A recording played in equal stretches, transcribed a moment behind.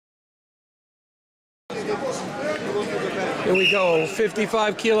Here we go,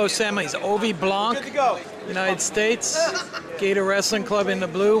 55 kilo semis. Obe Blanc, United States. Gator Wrestling Club in the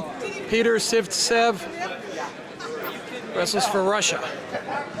blue. Petr Sivcev wrestles for Russia.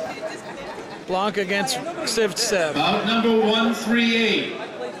 Blanc against Sivcev. Bout number 138,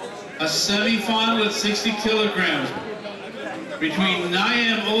 a semi-final at 60 kilograms between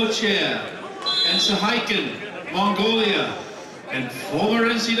NYAC and Sahikin, Mongolia, and former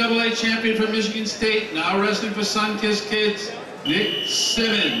NCAA champion from Michigan State, now wrestling for Sunkist Kids, Nick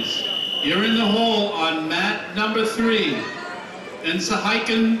Simmons. You're in the hole on mat number 3. And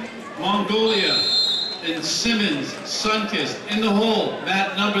Sahikin, Mongolia, and Simmons, Sunkist, in the hole,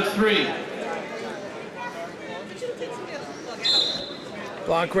 mat number 3.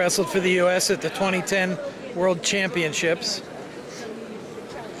 Blanc wrestled for the U.S. at the 2010 World Championships.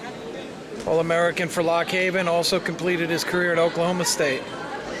 All-American for Lock Haven, also completed his career at Oklahoma State.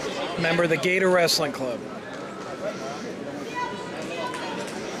 Member of the Gator Wrestling Club.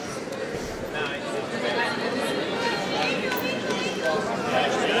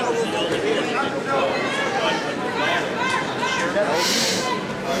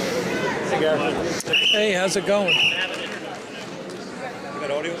 Hey, how's it going? Is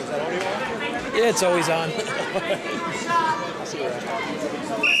that audio? Is that audio on? Yeah, it's always on.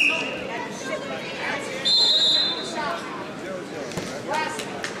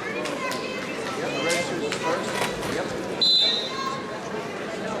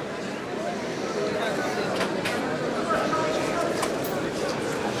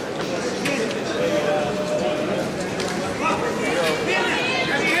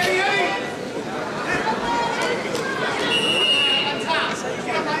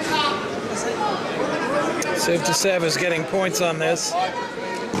 Sivcev is getting points on this.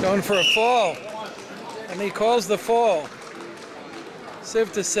 Going for a fall. And he calls the fall.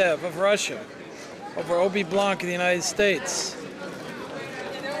 Sivcev of Russia over Obe Blanc of the United States.